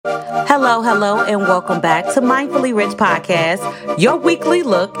Hello, and welcome back to Mindfully Rich Podcast, your weekly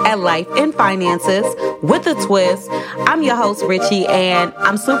look at life and finances with a twist. I'm your host, Richie, and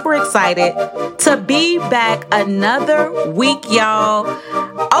I'm super excited to be back another week, y'all.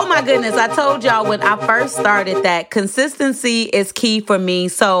 Oh my goodness, I told y'all when I first started that consistency is key for me.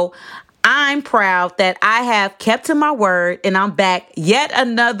 So I'm proud that I have kept to my word and I'm back yet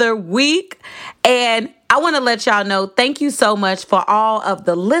another week. And I want to let y'all know, thank you so much for all of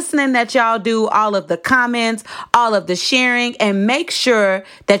the listening that y'all do, all of the comments, all of the sharing, and make sure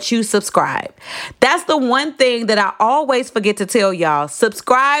that you subscribe. That's the one thing that I always forget to tell y'all.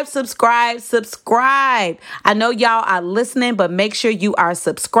 Subscribe. I know y'all are listening, but make sure you are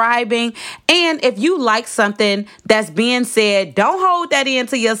subscribing. And if you like something that's being said, don't hold that in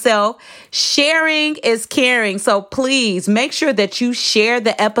to yourself. Sharing is caring. So please make sure that you share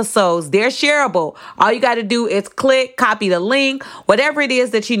the episodes. They're shareable. All you got to do is click, copy the link, whatever it is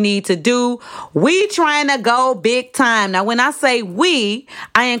that you need to do. We trying to go big time. Now, when I say we,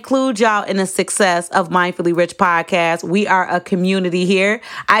 I include y'all in the success of Mindfully Rich Podcast. We are a community here.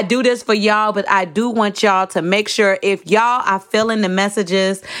 I do this for y'all, but I do want y'all to make sure if y'all are feeling the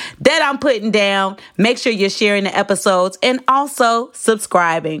messages that I'm putting down, make sure you're sharing the episodes and also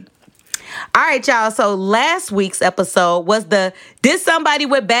subscribing. All right, y'all. So last week's episode was the Did Somebody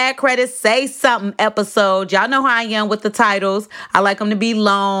with Bad Credit Say Something episode. Y'all know how I am with the titles. I like them to be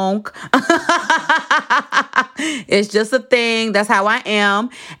long. It's just a thing. That's how I am.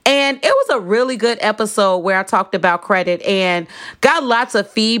 And it was a really good episode where I talked about credit and got lots of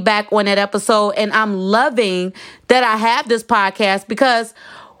feedback on that episode. And I'm loving that I have this podcast because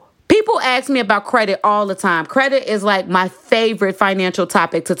people ask me about credit all the time. Credit is like my favorite financial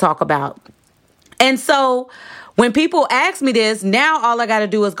topic to talk about. And so when people ask me this, now all I got to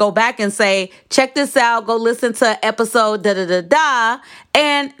do is go back and say, check this out, go listen to episode da-da-da-da.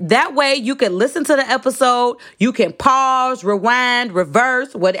 And that way you can listen to the episode, you can pause, rewind,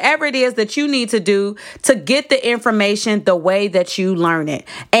 reverse, whatever it is that you need to do to get the information the way that you learn it.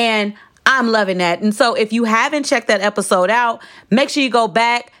 And I'm loving that. And so if you haven't checked that episode out, make sure you go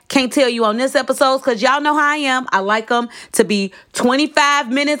back. Can't tell you on this episode because y'all know how I am. I like them to be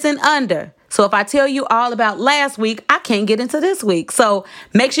 25 minutes and under. So if I tell you all about last week, I can't get into this week. So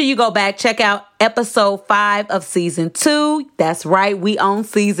make sure you go back, check out episode 5 of season 2. That's right. We on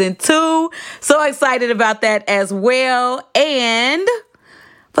season 2. So excited about that as well. And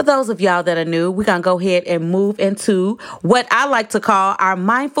for those of y'all that are new, we're going to go ahead and move into what I like to call our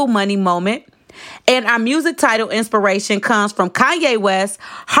mindful money moment. And our music title inspiration comes from Kanye West's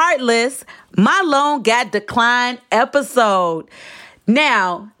Heartless, My Loan Got Declined episode.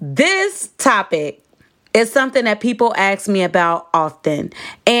 Now, this topic is something that people ask me about often.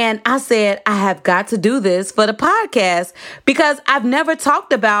 And I said, I have got to do this for the podcast because I've never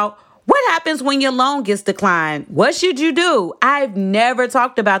talked about what happens when your loan gets declined. What should you do? I've never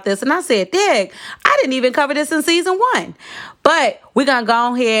talked about this. And I said, I didn't even cover this in season 1. But we're going to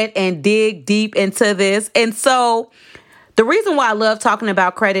go ahead and dig deep into this. And so the reason why I love talking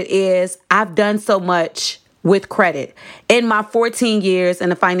about credit is I've done so much with credit. In my 14 years in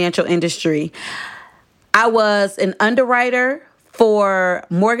the financial industry, I was an underwriter for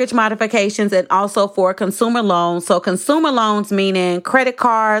mortgage modifications and also for consumer loans. So consumer loans meaning credit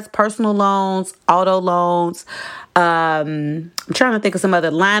cards, personal loans, auto loans. I'm trying to think of some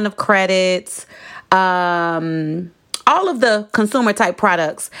other line of credits. All of the consumer type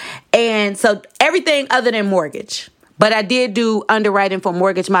products. And so everything other than mortgage. But I did do underwriting for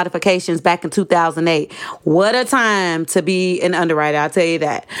mortgage modifications back in 2008. What a time to be an underwriter, I'll tell you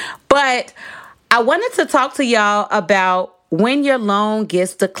that. But I wanted to talk to y'all about when your loan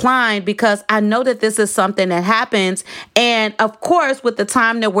gets declined because I know that this is something that happens. And of course, with the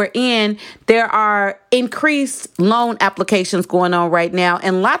time that we're in, there are increased loan applications going on right now.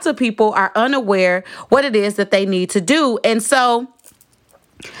 And lots of people are unaware what it is that they need to do. And so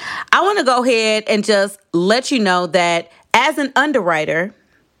I want to go ahead and just let you know that as an underwriter,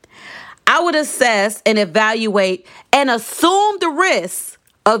 I would assess and evaluate and assume the risks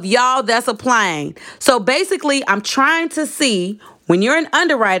of y'all that's applying. So basically, I'm trying to see when you're an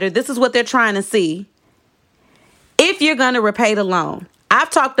underwriter, this is what they're trying to see. If you're going to repay the loan.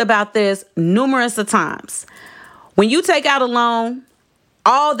 I've talked about this numerous of times. When you take out a loan,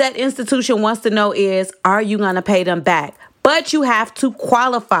 all that institution wants to know is, are you going to pay them back? But you have to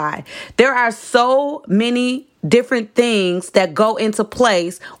qualify. There are so many different things that go into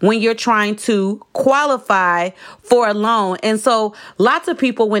place when you're trying to qualify for a loan. And so lots of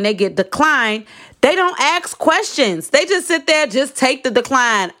people, when they get declined, they don't ask questions. They just sit there, just take the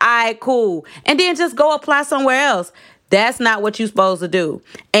decline. All right, cool. And then just go apply somewhere else. That's not what you're supposed to do.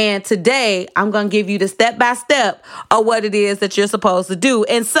 And today I'm going to give you the step-by-step of what it is that you're supposed to do.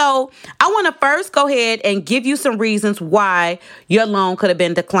 And so I want to first go ahead and give you some reasons why your loan could have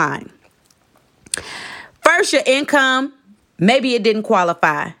been declined. First, your income, maybe it didn't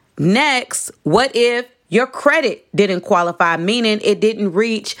qualify. Next, what if your credit didn't qualify, meaning it didn't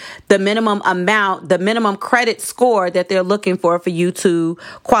reach the minimum amount, the minimum credit score that they're looking for you to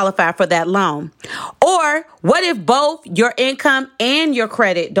qualify for that loan? Or what if both your income and your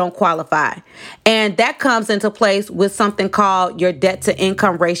credit don't qualify? And that comes into place with something called your debt to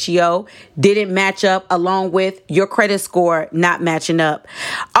income ratio didn't match up, along with your credit score not matching up.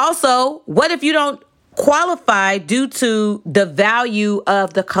 Also, what if you don't qualify due to the value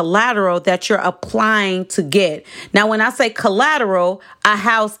of the collateral that you're applying to get? Now, when I say collateral, a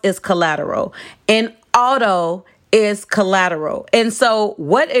house is collateral. An auto is collateral. And so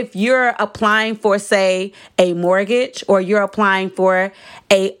what if you're applying for, say, a mortgage, or you're applying for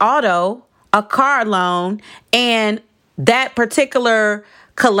a car loan, and that particular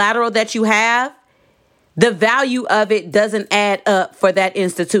collateral that you have, the value of it doesn't add up for that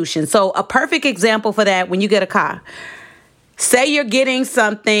institution? So a perfect example for that, when you get a car, say you're getting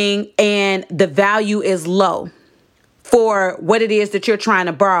something and the value is low for what it is that you're trying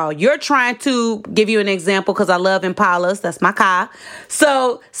to borrow. You're trying to give you an example because I love Impalas. That's my car.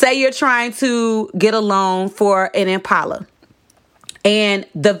 So say you're trying to get a loan for an Impala, and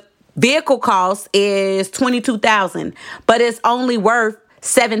the vehicle cost is $22,000, but it's only worth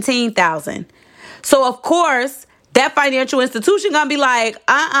 $17,000. So, of course, that financial institution going to be like,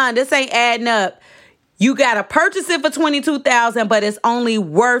 this ain't adding up. You got to purchase it for $22,000, but it's only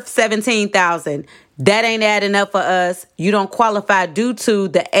worth $17,000. That ain't adding up for us. You don't qualify due to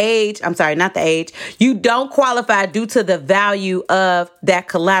the age. I'm sorry, not the age. You don't qualify due to the value of that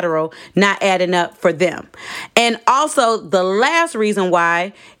collateral not adding up for them. And also, the last reason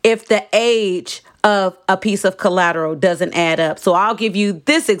why, if the age of a piece of collateral doesn't add up. So I'll give you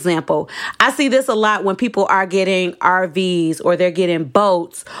this example. I see this a lot when people are getting RVs, or they're getting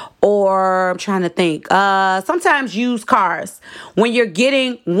boats, or I'm trying to think, sometimes used cars. When you're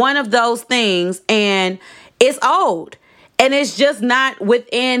getting one of those things and it's old and it's just not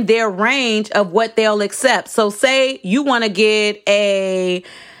within their range of what they'll accept. So say you want to get a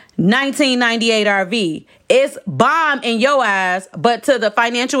 1998 RV. It's bomb in your eyes, but to the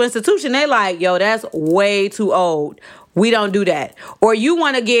financial institution, they like, yo, that's way too old. We don't do that. Or you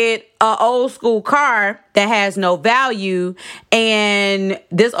want to get an old school car that has no value, and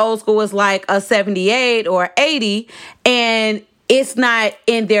this old school is like a 78 or 80, and it's not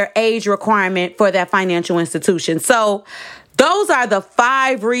in their age requirement for that financial institution. So those are the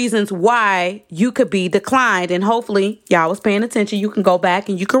 5 reasons why you could be declined. And hopefully y'all was paying attention. You can go back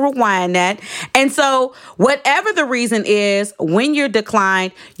and you can rewind that. And so whatever the reason is, when you're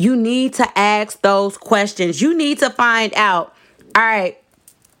declined, you need to ask those questions. You need to find out, all right,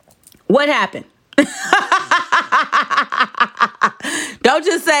 what happened? Don't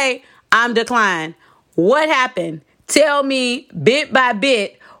just say, I'm declined. What happened? Tell me bit by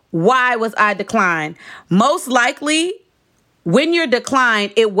bit, why was I declined? Most likely, when you're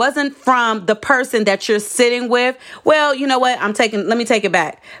declined, it wasn't from the person that you're sitting with. Well, you know what? Let me take it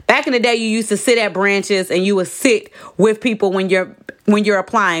back. Back in the day, you used to sit at branches and you would sit with people when you're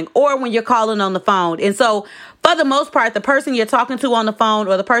applying, or when you're calling on the phone. And so for the most part, the person you're talking to on the phone,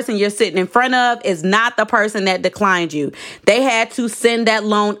 or the person you're sitting in front of, is not the person that declined you. They had to send that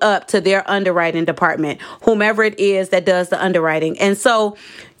loan up to their underwriting department, whomever it is that does the underwriting. And so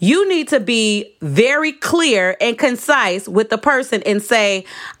you need to be very clear and concise with the person and say,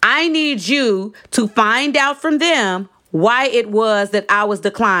 I need you to find out from them why it was that I was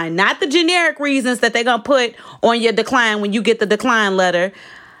declined. Not the generic reasons that they're going to put on your decline when you get the decline letter.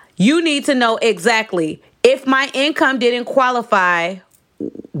 You need to know exactly, if my income didn't qualify,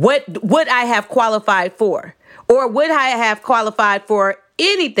 what would I have qualified for? Or would I have qualified for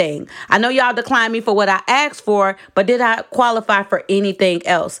anything? I know y'all declined me for what I asked for, but did I qualify for anything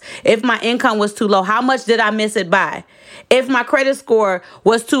else? If my income was too low, how much did I miss it by? If my credit score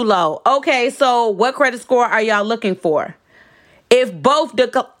was too low, okay, so what credit score are y'all looking for? If both,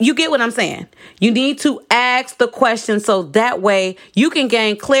 you get what I'm saying? You need to ask the question so that way you can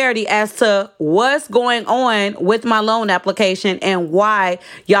gain clarity as to what's going on with my loan application and why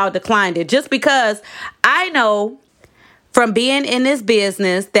y'all declined it. Just because I know from being in this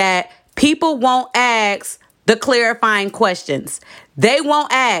business that people won't ask the clarifying questions. They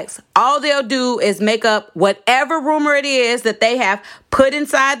won't ask. All they'll do is make up whatever rumor it is that they have put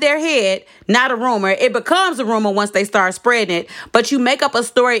inside their head. Not a rumor. It becomes a rumor once they start spreading it. But you make up a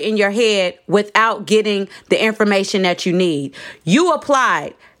story in your head without getting the information that you need. You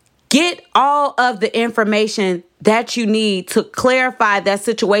applied. Get all of the information that you need to clarify that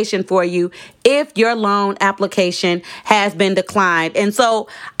situation for you if your loan application has been declined. And so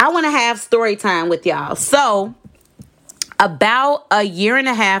I want to have story time with y'all. So about a year and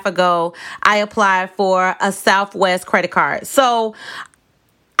a half ago, I applied for a Southwest credit card. So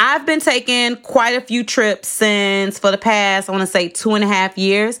I've been taking quite a few trips since for the past, I want to say 2.5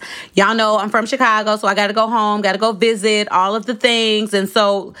 years. Y'all know I'm from Chicago, so I got to go home, got to go visit all of the things. And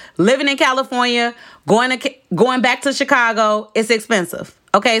so living in California, going back to Chicago, it's expensive.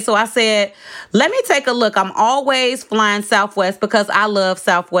 Okay, so I said, let me take a look. I'm always flying Southwest because I love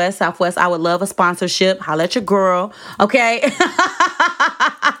Southwest. Southwest, I would love a sponsorship. Holla at your girl. Okay.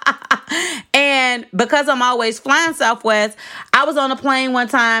 And because I'm always flying Southwest, I was on a plane one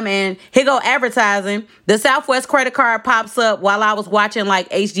time and here go advertising. The Southwest credit card pops up while I was watching like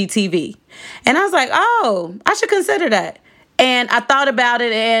HGTV. And I was like, oh, I should consider that. And I thought about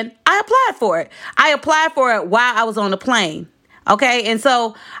it and I applied for it. I applied for it while I was on the plane. Okay. And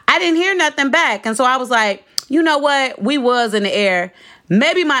so I didn't hear nothing back. And so I was like, you know what? We was in the air.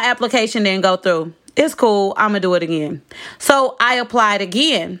 Maybe my application didn't go through. It's cool. I'm going to do it again. So I applied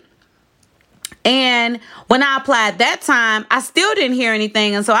again. And when I applied that time, I still didn't hear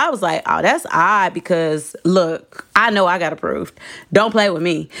anything. And so I was like, oh, that's odd because look, I know I got approved. Don't play with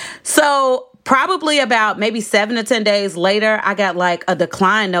me. So probably about maybe 7 to 10 days later, I got like a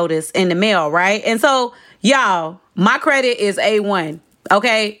decline notice in the mail, right? And so y'all, my credit is A1.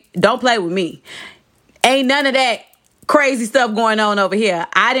 Okay. Don't play with me. Ain't none of that crazy stuff going on over here.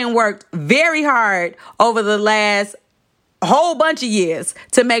 I done worked very hard over the last whole bunch of years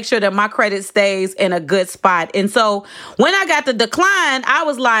to make sure that my credit stays in a good spot. And so when I got the decline, I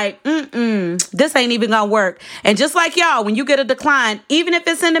was like, this ain't even gonna work. And just like y'all, when you get a decline, even if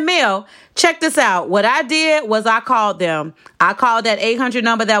it's in the mail, check this out. What I did was I called them. I called that 800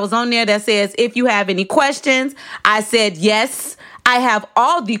 number that was on there that says, if you have any questions, I said, yes, I have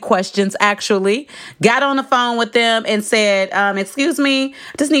all the questions, actually. Got on the phone with them and said, excuse me,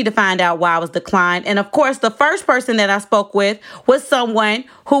 just need to find out why I was declined. And of course, the first person that I spoke with was someone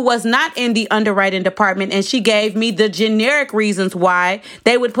who was not in the underwriting department. And she gave me the generic reasons why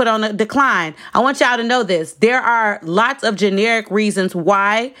they would put on a decline. I want y'all to know this. There are lots of generic reasons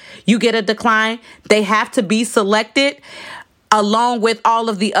why you get a decline. They have to be selected along with all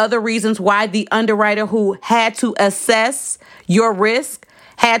of the other reasons why the underwriter who had to assess your risk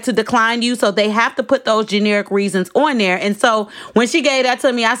had to decline you. So they have to put those generic reasons on there. And so when she gave that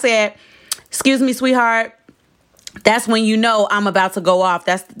to me, I said, excuse me, sweetheart. That's when you know I'm about to go off.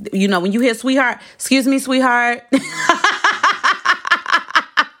 That's, you know, when you hear sweetheart, excuse me, sweetheart.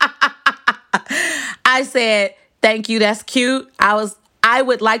 I said, thank you. That's cute. I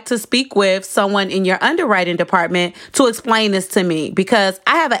would like to speak with someone in your underwriting department to explain this to me because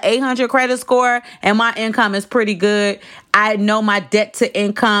I have an 800 credit score and my income is pretty good. I know my debt to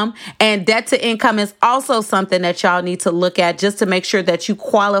income, and debt to income is also something that y'all need to look at just to make sure that you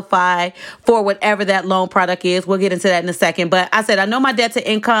qualify for whatever that loan product is. We'll get into that in a second. But I said, I know my debt to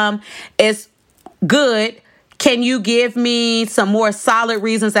income is good. Can you give me some more solid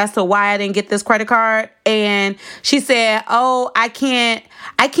reasons as to why I didn't get this credit card? And she said, oh, I can't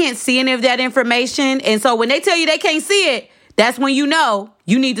see any of that information. And so when they tell you they can't see it, that's when you know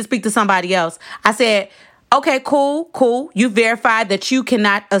you need to speak to somebody else. I said, okay, cool. You verified that you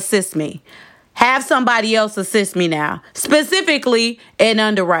cannot assist me. Have somebody else assist me now, specifically an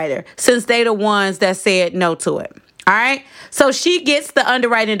underwriter, since they the ones that said no to it. All right. So she gets the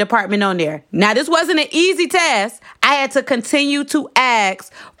underwriting department on there. Now, this wasn't an easy task. I had to continue to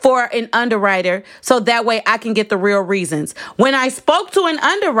ask for an underwriter so that way I can get the real reasons. When I spoke to an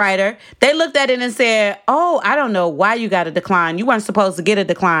underwriter, they looked at it and said, oh, I don't know why you got a decline. You weren't supposed to get a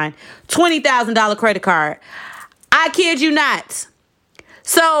decline. $20,000 credit card. I kid you not.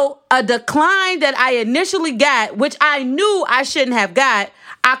 So a decline that I initially got, which I knew I shouldn't have got,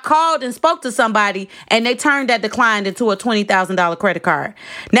 I called and spoke to somebody and they turned that decline into a $20,000 credit card.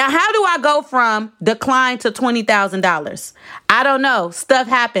 Now, how do I go from decline to $20,000? I don't know. Stuff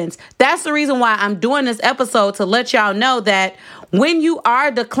happens. That's the reason why I'm doing this episode, to let y'all know that when you are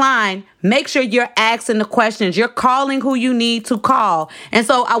declined, make sure you're asking the questions. You're calling who you need to call. And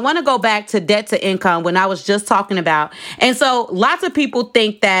so I want to go back to debt to income when I was just talking about. And so lots of people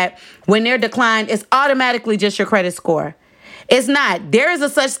think that when they're declined, it's automatically just your credit score. It's not. There is a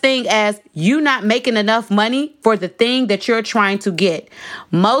such thing as you not making enough money for the thing that you're trying to get.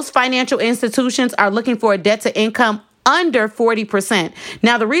 Most financial institutions are looking for a debt to income under 40%.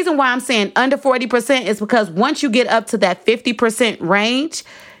 Now, the reason why I'm saying under 40% is because once you get up to that 50% range,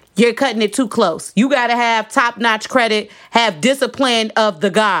 you're cutting it too close. You got to have top-notch credit, have discipline of the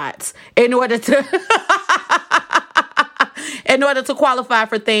gods in order to qualify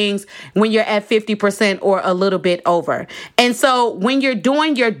for things when you're at 50% or a little bit over. And so when you're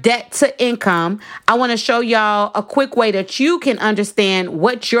doing your debt to income, I want to show y'all a quick way that you can understand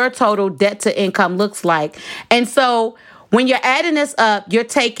what your total debt to income looks like. And so when you're adding this up, you're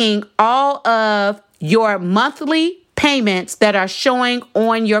taking all of your monthly payments that are showing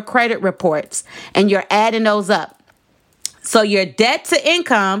on your credit reports and you're adding those up. So your debt to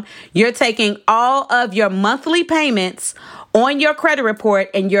income, you're taking all of your monthly payments on your credit report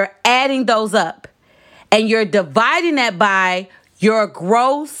and you're adding those up. And you're dividing that by your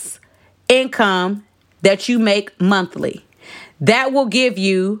gross income that you make monthly. That will give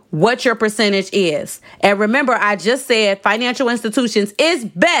you what your percentage is. And remember, I just said financial institutions is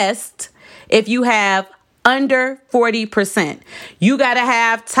best if you have under 40%. You got to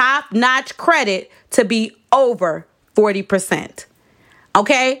have top-notch credit to be over 40%.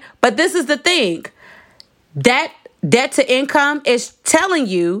 Okay? But this is the thing. That debt to income is telling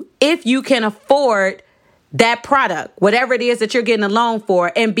you if you can afford that product, whatever it is that you're getting a loan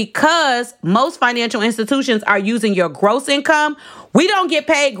for. And because most financial institutions are using your gross income, we don't get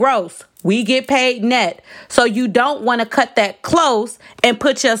paid gross. We get paid net. So you don't want to cut that close and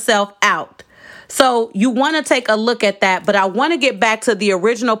put yourself out. So you want to take a look at that. But I want to get back to the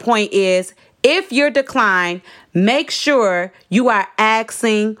original point is if you're declined, make sure you are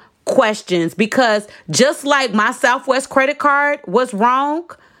asking questions, because just like my Southwest credit card was wrong,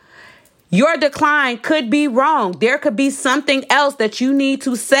 your decline could be wrong. There could be something else that you need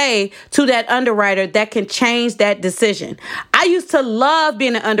to say to that underwriter that can change that decision. I used to love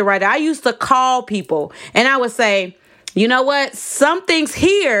being an underwriter. I used to call people and I would say, you know what? Something's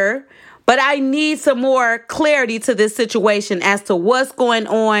here, but I need some more clarity to this situation as to what's going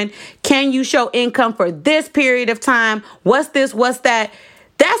on. Can you show income for this period of time? What's this? What's that?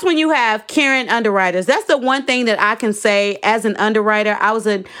 That's when you have caring underwriters. That's the one thing that I can say as an underwriter. I was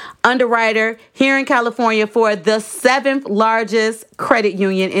an underwriter here in California for the 7th largest credit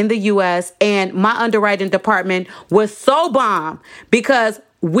union in the U.S. And my underwriting department was so bomb because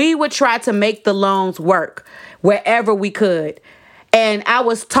we would try to make the loans work wherever we could. And I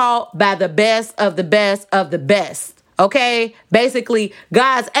was taught by the best of the best of the best. Okay, basically,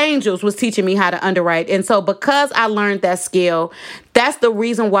 God's angels was teaching me how to underwrite. And so because I learned that skill, that's the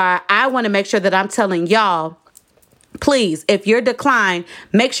reason why I want to make sure that I'm telling y'all, please, if you're declined,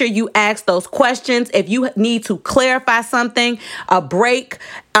 make sure you ask those questions. If you need to clarify something, a break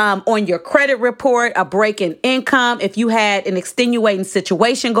on your credit report, a break in income, if you had an extenuating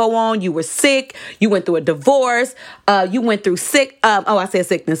situation go on, you were sick, you went through a divorce, you went through I said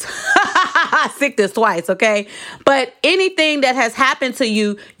sickness. Sickness twice, okay? But anything that has happened to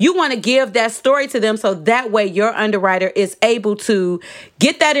you, you want to give that story to them so that way your underwriter is able to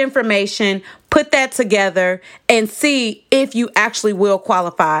get that information, put that together, and see if you actually will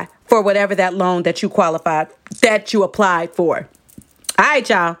qualify for whatever that loan that you applied for. All right,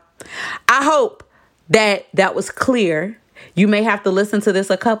 y'all. I hope that was clear. You may have to listen to this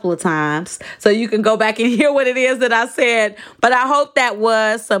a couple of times so you can go back and hear what it is that I said. But I hope that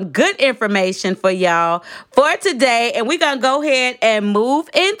was some good information for y'all for today. And we're going to go ahead and move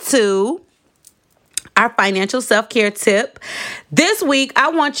into our financial self-care tip. This week, I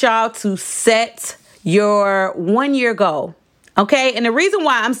want y'all to set your 1-year goal. Okay. And the reason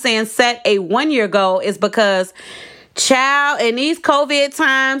why I'm saying set a 1-year goal is because child, in these COVID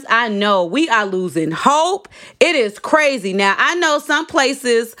times, I know we are losing hope. It is crazy. Now, I know some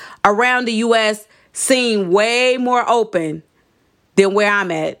places around the U.S. seem way more open than where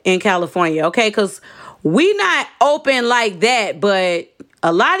I'm at in California, okay? Because we not open like that, but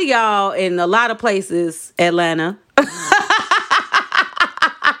a lot of y'all in a lot of places, Atlanta,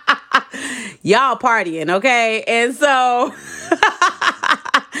 y'all partying, okay? And so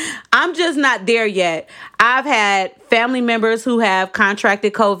I'm just not there yet. I've had family members who have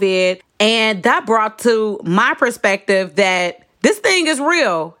contracted COVID, and that brought to my perspective that this thing is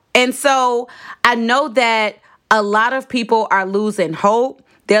real. And so I know that a lot of people are losing hope.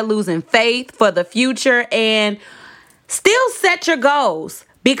 They're losing faith for the future, and still set your goals,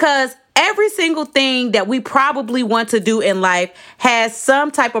 because every single thing that we probably want to do in life has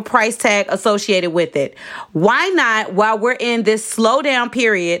some type of price tag associated with it. Why not, while we're in this slow down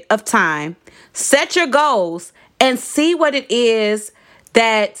period of time, set your goals and see what it is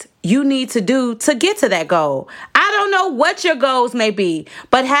that you need to do to get to that goal. I don't know what your goals may be,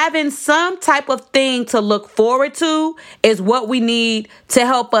 but having some type of thing to look forward to is what we need to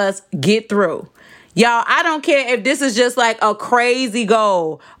help us get through. Y'all, I don't care if this is just like a crazy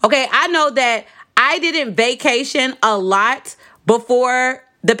goal. Okay, I know that I didn't vacation a lot before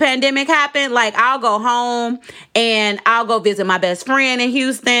the pandemic happened. Like, I'll go home and I'll go visit my best friend in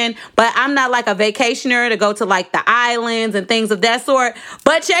Houston, but I'm not like a vacationer to go to like the islands and things of that sort.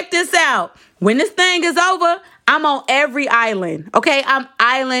 But check this out. When this thing is over, I'm on every island. Okay, I'm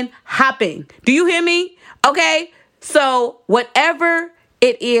island hopping. Do you hear me? Okay, so whatever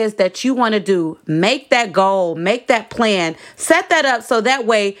it is that you want to do, make that goal, make that plan, set that up so that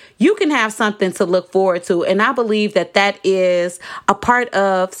way you can have something to look forward to. And I believe that that is a part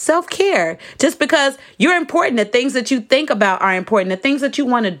of self-care. Just because you're important, the things that you think about are important, the things that you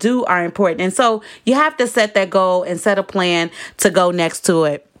want to do are important. And so you have to set that goal and set a plan to go next to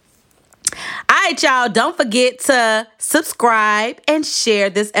it. All right, y'all, don't forget to subscribe and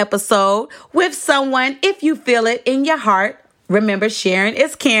share this episode with someone if you feel it in your heart. Remember, sharing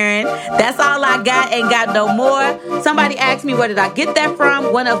is caring. That's all I got, ain't got no more. Somebody asked me, where did I get that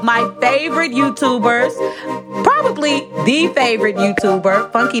from? One of my favorite YouTubers, probably the favorite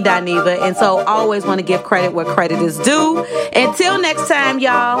YouTuber, Funky Dineva. And so always want to give credit where credit is due. Until next time,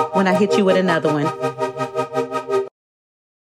 y'all, when I hit you with another one.